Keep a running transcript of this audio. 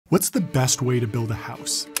What's the best way to build a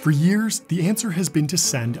house? For years, the answer has been to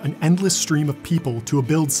send an endless stream of people to a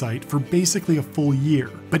build site for basically a full year.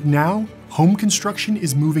 But now, home construction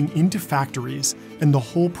is moving into factories, and the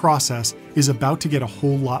whole process is about to get a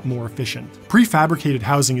whole lot more efficient. Prefabricated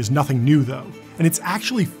housing is nothing new though, and it's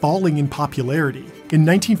actually falling in popularity. In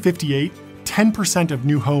 1958, 10% of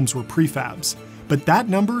new homes were prefabs, but that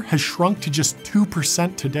number has shrunk to just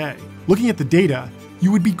 2% today. Looking at the data,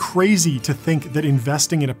 you would be crazy to think that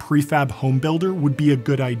investing in a prefab home builder would be a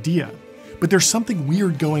good idea. But there's something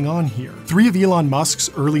weird going on here. 3 of Elon Musk's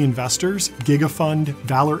early investors, GigaFund,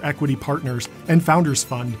 Valor Equity Partners, and Founders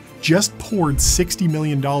Fund, just poured $60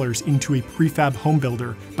 million into a prefab home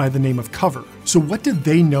builder by the name of Cover. So what do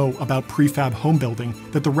they know about prefab home building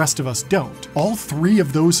that the rest of us don't? All 3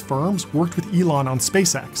 of those firms worked with Elon on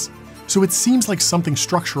SpaceX. So it seems like something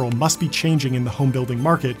structural must be changing in the home building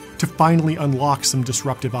market to finally unlock some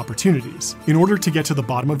disruptive opportunities. In order to get to the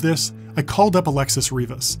bottom of this, I called up Alexis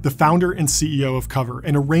Rivas, the founder and CEO of Cover,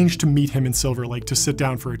 and arranged to meet him in Silver Lake to sit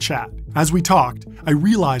down for a chat. As we talked, I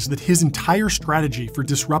realized that his entire strategy for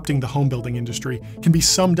disrupting the home building industry can be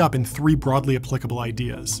summed up in 3 broadly applicable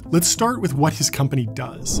ideas. Let's start with what his company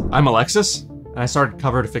does. I'm Alexis, and I started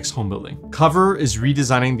Cover to fix home building. Cover is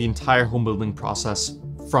redesigning the entire home building process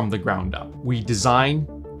from the ground up. We design,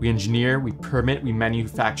 we engineer, we permit, we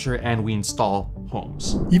manufacture, and we install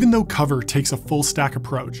homes. Even though Cover takes a full stack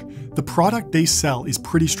approach, the product they sell is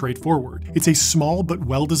pretty straightforward. It's a small but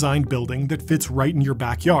well-designed building that fits right in your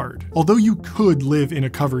backyard. Although you could live in a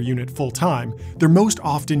Cover unit full-time, they're most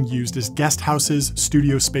often used as guest houses,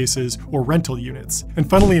 studio spaces, or rental units. And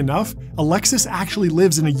funnily enough, Alexis actually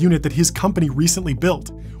lives in a unit that his company recently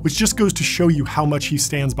built, which just goes to show you how much he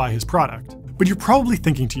stands by his product. But you're probably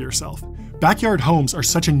thinking to yourself, backyard homes are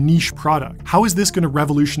such a niche product. How is this going to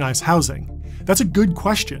revolutionize housing? That's a good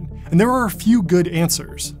question, and there are a few good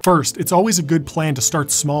answers. First, it's always a good plan to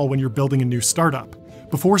start small when you're building a new startup.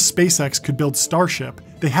 Before SpaceX could build Starship,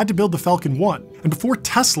 they had to build the Falcon 1. And before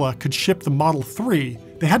Tesla could ship the Model 3,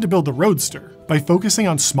 they had to build the Roadster. By focusing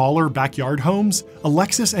on smaller backyard homes,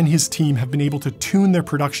 Alexis and his team have been able to tune their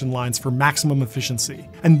production lines for maximum efficiency.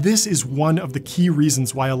 And this is one of the key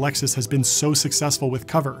reasons why Alexis has been so successful with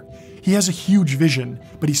Cover. He has a huge vision,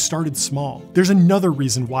 but he started small. There's another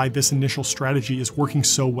reason why this initial strategy is working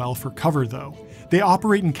so well for Cover though. They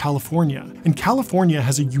operate in California, and California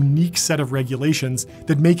has a unique set of regulations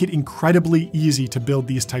that make it incredibly easy to build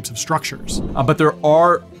these types of structures. But there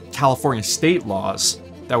are California state laws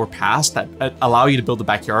that were passed that allow you to build a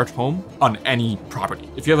backyard home on any property.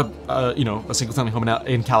 If you have a single-family home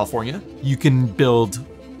in California, you can build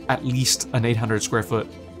at least an 800 square foot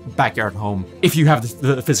backyard home if you have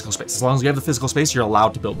the physical space. As long as you have the physical space, you're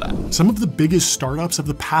allowed to build that. Some of the biggest startups of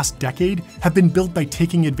the past decade have been built by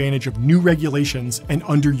taking advantage of new regulations and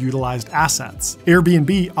underutilized assets.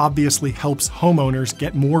 Airbnb obviously helps homeowners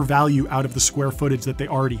get more value out of the square footage that they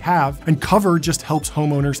already have, and Cover just helps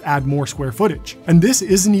homeowners add more square footage. And this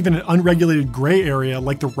isn't even an unregulated gray area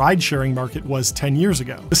like the ride-sharing market was 10 years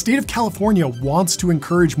ago. The state of California wants to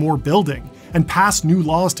encourage more building and pass new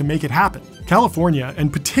laws to make it happen. California,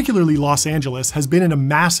 and particularly Los Angeles, has been in a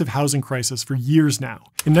massive housing crisis for years now.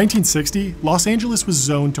 In 1960, Los Angeles was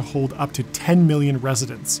zoned to hold up to 10 million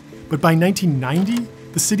residents, but by 1990,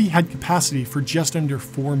 the city had capacity for just under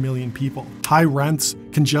 4 million people. High rents,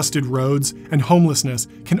 congested roads, and homelessness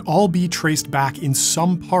can all be traced back in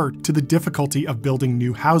some part to the difficulty of building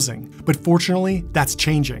new housing. But fortunately, that's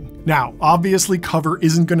changing. Now, obviously Cover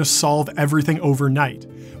isn't going to solve everything overnight,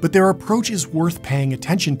 but their approach is worth paying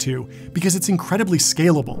attention to because it's incredibly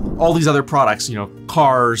scalable. All these other products,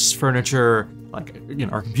 cars, furniture,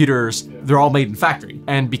 our computers, they're all made in factory.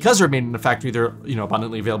 And because they're made in a factory, they're,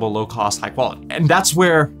 abundantly available, low cost, high quality. And that's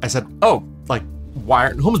where I said, why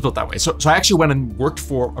aren't homes built that way? So I actually went and worked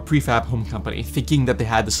for a prefab home company thinking that they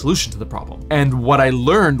had the solution to the problem. And what I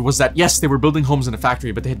learned was that yes, they were building homes in a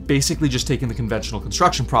factory, but they had basically just taken the conventional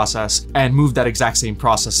construction process and moved that exact same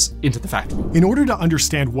process into the factory. In order to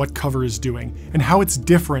understand what Cover is doing and how it's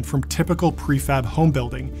different from typical prefab home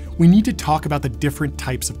building, we need to talk about the different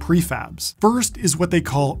types of prefabs. First is what they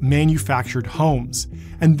call manufactured homes.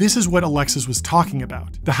 And this is what Alexis was talking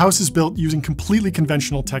about. The house is built using completely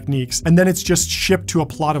conventional techniques, and then it's just shipped to a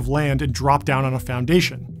plot of land and dropped down on a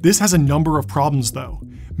foundation. This has a number of problems though.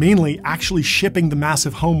 mainly actually shipping the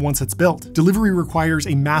massive home once it's built. Delivery requires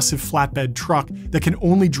a massive flatbed truck that can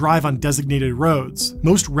only drive on designated roads.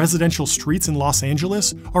 Most residential streets in Los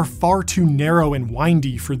Angeles are far too narrow and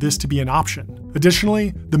windy for this to be an option.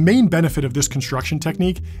 Additionally, the main benefit of this construction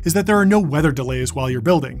technique is that there are no weather delays while you're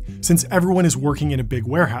building, since everyone is working in a big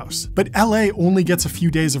warehouse. But LA only gets a few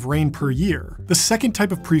days of rain per year. The second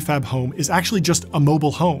type of prefab home is actually just a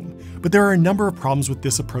mobile home, but there are a number of problems with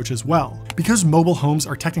this approach as well. Because mobile homes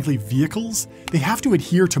are technically vehicles, they have to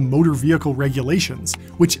adhere to motor vehicle regulations,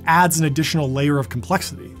 which adds an additional layer of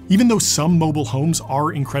complexity. Even though some mobile homes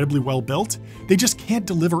are incredibly well built, they just can't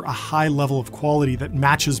deliver a high level of quality that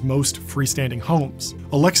matches most freestanding homes.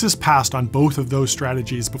 Alexis passed on both of those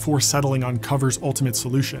strategies before settling on Cover's ultimate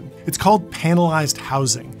solution. It's called panelized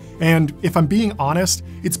housing, and if I'm being honest,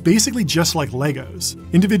 it's basically just like Legos.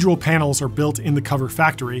 Individual panels are built in the Cover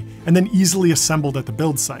factory and then easily assembled at the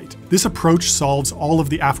build site. This approach solves all of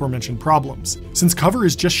the aforementioned problems. Since Cover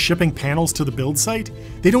is just shipping panels to the build site,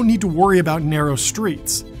 they don't need to worry about narrow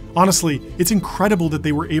streets. Honestly, it's incredible that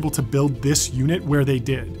they were able to build this unit where they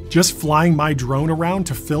did. Just flying my drone around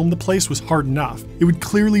to film the place was hard enough. It would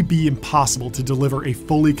clearly be impossible to deliver a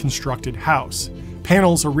fully constructed house.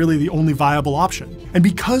 Panels are really the only viable option. And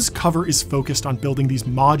because Cover is focused on building these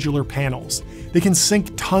modular panels, they can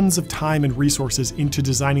sink tons of time and resources into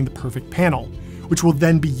designing the perfect panel, which will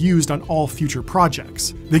then be used on all future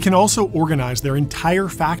projects. They can also organize their entire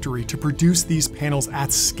factory to produce these panels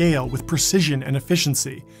at scale with precision and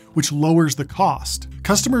efficiency, which lowers the cost.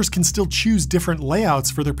 Customers can still choose different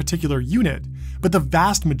layouts for their particular unit, but the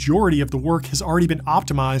vast majority of the work has already been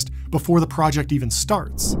optimized before the project even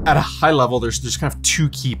starts. At a high level, there's kind of two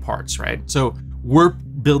key parts, right? So we're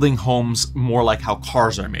building homes more like how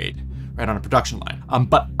cars are made, right, on a production line.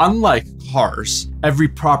 But unlike cars, every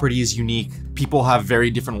property is unique. People have very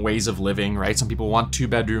different ways of living, right? Some people want 2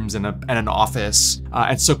 bedrooms and an office.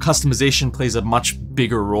 And so customization plays a much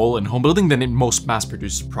bigger role in home building than in most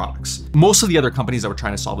mass-produced products. Most of the other companies that were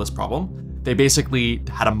trying to solve this problem, they basically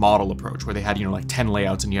had a model approach where they had, like 10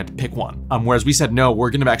 layouts and you had to pick one. Whereas we said, no, we're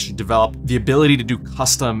gonna actually develop the ability to do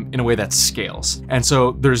custom in a way that scales. And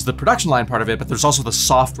so there's the production line part of it, but there's also the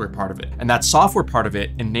software part of it. And that software part of it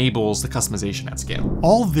enables the customization at scale.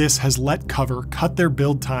 All this has let Cover cut their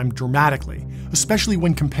build time dramatically, especially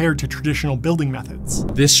when compared to traditional building methods.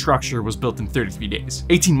 This structure was built in 33 days.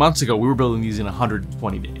 18 months ago, we were building these in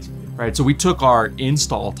 120 days. Right, so we took our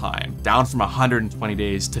install time down from 120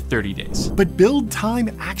 days to 30 days. But build time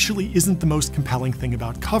actually isn't the most compelling thing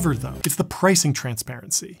about Cover though. It's the pricing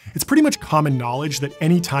transparency. It's pretty much common knowledge that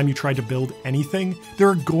anytime you try to build anything, there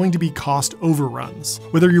are going to be cost overruns.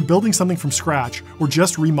 Whether you're building something from scratch or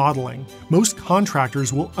just remodeling, most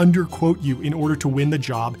contractors will underquote you in order to win the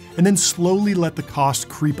job and then slowly let the cost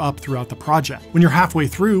creep up throughout the project. When you're halfway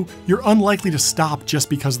through, you're unlikely to stop just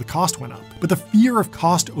because the cost went up. But the fear of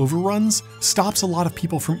cost overruns stops a lot of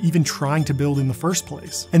people from even trying to build in the first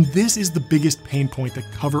place. And this is the biggest pain point that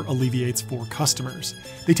Cover alleviates for customers.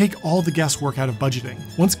 They take all the guesswork out of budgeting.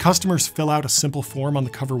 Once customers fill out a simple form on the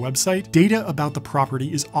Cover website, data about the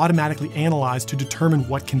property is automatically analyzed to determine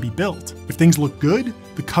what can be built. If things look good,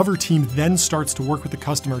 the Cover team then starts to work with the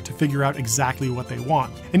customer to figure out exactly what they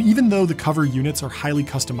want. And even though the Cover units are highly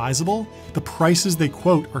customizable, the prices they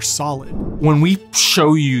quote are solid. When we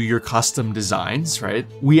show you your custom designs, right,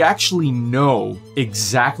 we actually know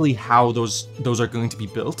exactly how those are going to be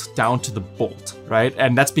built down to the bolt, right?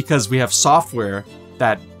 And that's because we have software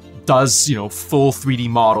that does, full 3D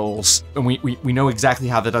models, and we know exactly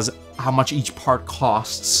how much each part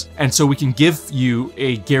costs. And so we can give you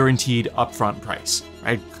a guaranteed upfront price,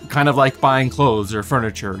 right? Kind of like buying clothes or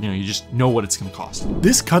furniture, you just know what it's gonna cost.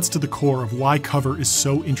 This cuts to the core of why Cover is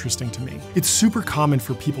so interesting to me. It's super common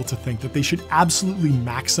for people to think that they should absolutely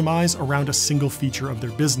maximize around a single feature of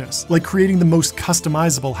their business, like creating the most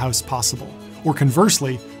customizable house possible, or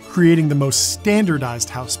conversely, creating the most standardized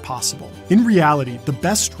house possible. In reality, the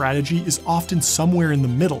best strategy is often somewhere in the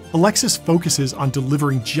middle. Alexis focuses on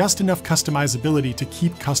delivering just enough customizability to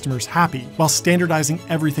keep customers happy, while standardizing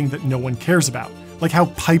everything that no one cares about, like how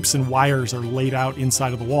pipes and wires are laid out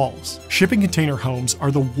inside of the walls. Shipping container homes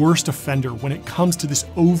are the worst offender when it comes to this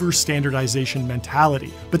over-standardization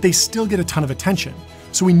mentality, but they still get a ton of attention,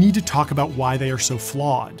 so we need to talk about why they are so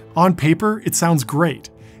flawed. On paper, it sounds great.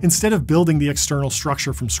 Instead of building the external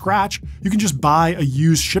structure from scratch, you can just buy a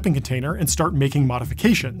used shipping container and start making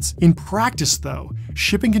modifications. In practice though,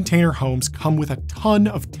 shipping container homes come with a ton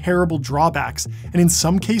of terrible drawbacks, and in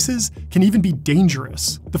some cases, can even be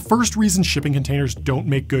dangerous. The first reason shipping containers don't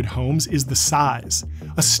make good homes is the size.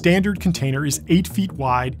 A standard container is 8 feet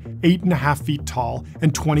wide, 8.5 feet tall,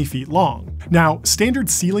 and 20 feet long. Now, standard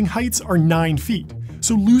ceiling heights are 9 feet.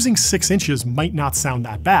 So losing 6 inches might not sound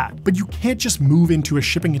that bad, but you can't just move into a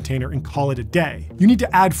shipping container and call it a day. You need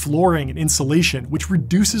to add flooring and insulation, which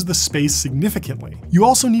reduces the space significantly. You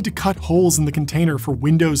also need to cut holes in the container for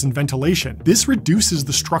windows and ventilation. This reduces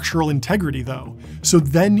the structural integrity though, so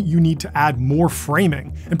then you need to add more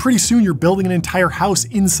framing, and pretty soon you're building an entire house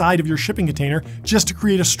inside of your shipping container just to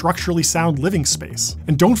create a structurally sound living space.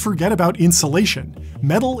 And don't forget about insulation.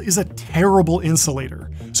 Metal is a terrible insulator,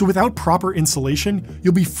 so without proper insulation,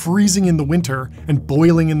 you'll be freezing in the winter and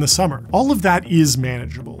boiling in the summer. All of that is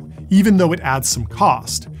manageable, even though it adds some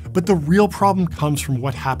cost. But the real problem comes from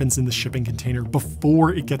what happens in the shipping container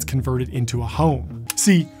before it gets converted into a home.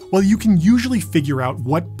 See, while you can usually figure out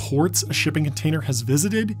what ports a shipping container has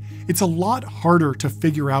visited, it's a lot harder to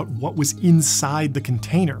figure out what was inside the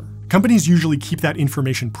container. Companies usually keep that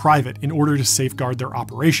information private in order to safeguard their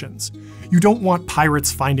operations. You don't want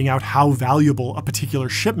pirates finding out how valuable a particular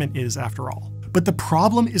shipment is, after all. But the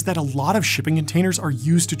problem is that a lot of shipping containers are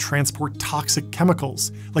used to transport toxic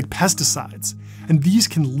chemicals, like pesticides, and these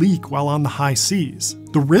can leak while on the high seas.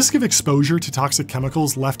 The risk of exposure to toxic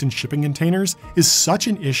chemicals left in shipping containers is such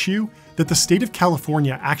an issue that the state of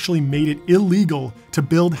California actually made it illegal to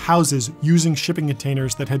build houses using shipping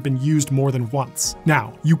containers that had been used more than once.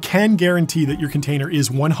 Now, you can guarantee that your container is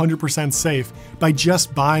 100% safe by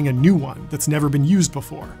just buying a new one that's never been used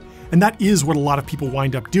before. And that is what a lot of people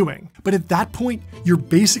wind up doing. But at that point, you're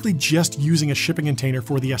basically just using a shipping container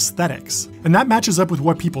for the aesthetics. And that matches up with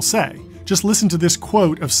what people say. Just listen to this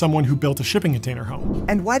quote of someone who built a shipping container home.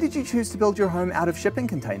 And why did you choose to build your home out of shipping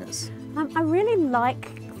containers? I really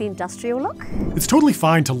like the industrial look. It's totally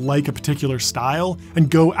fine to like a particular style and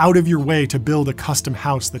go out of your way to build a custom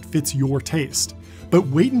house that fits your taste. But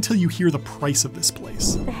wait until you hear the price of this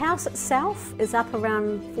place. The house itself is up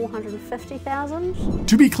around $450,000.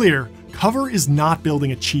 To be clear, Cover is not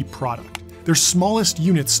building a cheap product. Their smallest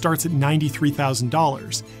unit starts at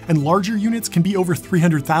 $93,000, and larger units can be over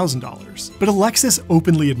 $300,000. But Alexis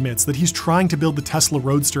openly admits that he's trying to build the Tesla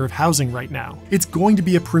Roadster of housing right now. It's going to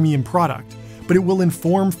be a premium product, but it will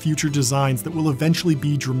inform future designs that will eventually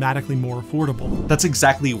be dramatically more affordable. That's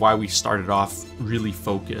exactly why we started off really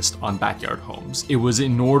focused on backyard homes. It was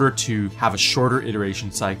in order to have a shorter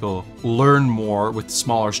iteration cycle, learn more with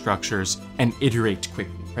smaller structures, and iterate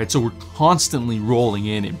quickly. Right? So we're constantly rolling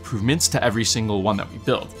in improvements to every single one that we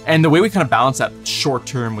build. And the way we kind of balance that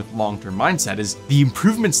short-term with long-term mindset is the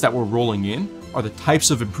improvements that we're rolling in are the types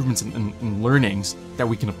of improvements and learnings that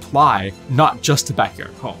we can apply not just to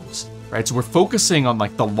backyard homes. Right? So we're focusing on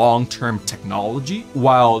like the long-term technology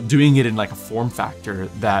while doing it in like a form factor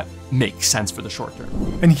that makes sense for the short term.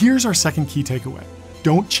 And here's our second key takeaway.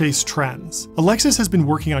 Don't chase trends. Alexis has been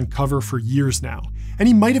working on Cover for years now, and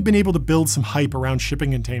he might have been able to build some hype around shipping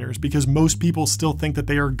containers because most people still think that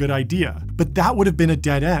they are a good idea. But that would have been a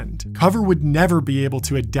dead end. Cover would never be able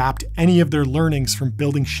to adapt any of their learnings from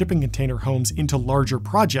building shipping container homes into larger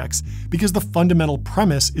projects because the fundamental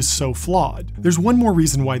premise is so flawed. There's one more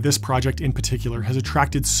reason why this project in particular has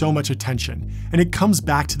attracted so much attention, and it comes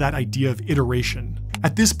back to that idea of iteration.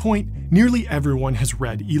 At this point, nearly everyone has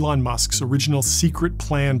read Elon Musk's original Secret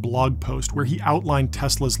Plan blog post where he outlined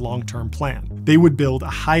Tesla's long-term plan. They would build a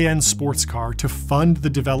high-end sports car to fund the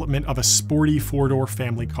development of a sporty four-door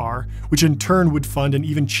family car, which in turn would fund an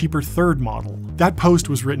even cheaper third model. That post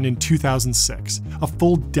was written in 2006, a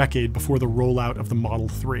full decade before the rollout of the Model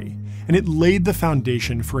 3, and it laid the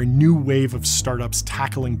foundation for a new wave of startups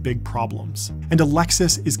tackling big problems. And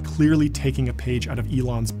Alexis is clearly taking a page out of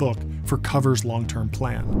Elon's book for Cover's long-term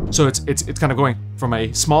plan. So it's kind of going from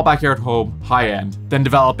a small backyard home, high end, then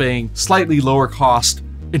developing slightly lower cost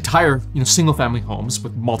entire single family homes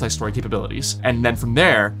with multi-story capabilities, and then from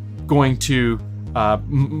there going to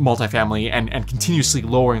multifamily and continuously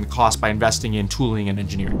lowering the cost by investing in tooling and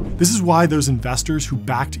engineering. This is why those investors who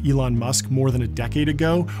backed Elon Musk more than a decade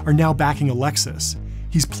ago are now backing Alexis.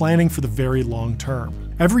 He's planning for the very long term.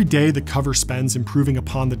 Every day the Cover spends improving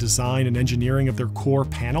upon the design and engineering of their core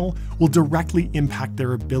panel will directly impact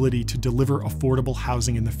their ability to deliver affordable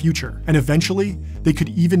housing in the future. And eventually, they could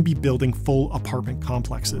even be building full apartment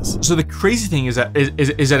complexes. So the crazy thing is that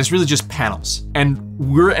it's really just panels, and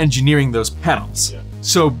we're engineering those panels. Yeah.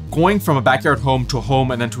 So going from a backyard home to a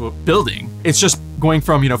home and then to a building, it's just going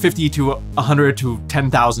from 50 to 100 to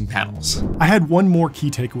 10,000 panels. I had one more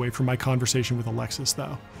key takeaway from my conversation with Alexis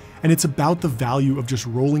though, and it's about the value of just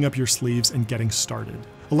rolling up your sleeves and getting started.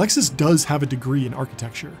 Alexis does have a degree in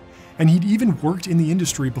architecture, and he'd even worked in the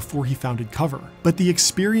industry before he founded Cover. But the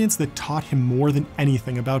experience that taught him more than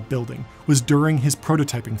anything about building was during his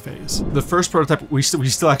prototyping phase. The first prototype, we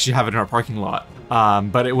still actually have it in our parking lot,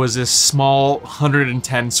 but it was this small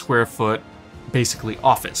 110 square foot basically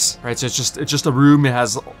office, right? So it's just a room. It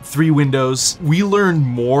has 3 windows. We learned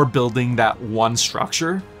more building that one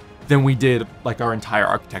structure than we did like our entire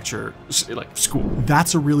architecture like school.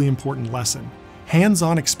 That's a really important lesson.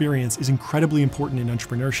 Hands-on experience is incredibly important in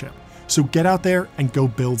entrepreneurship. So get out there and go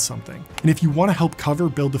build something. And if you want to help Cover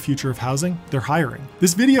build the future of housing, they're hiring.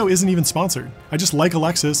 This video isn't even sponsored. I just like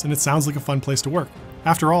Alexis and it sounds like a fun place to work.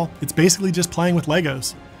 After all, it's basically just playing with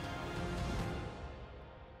Legos.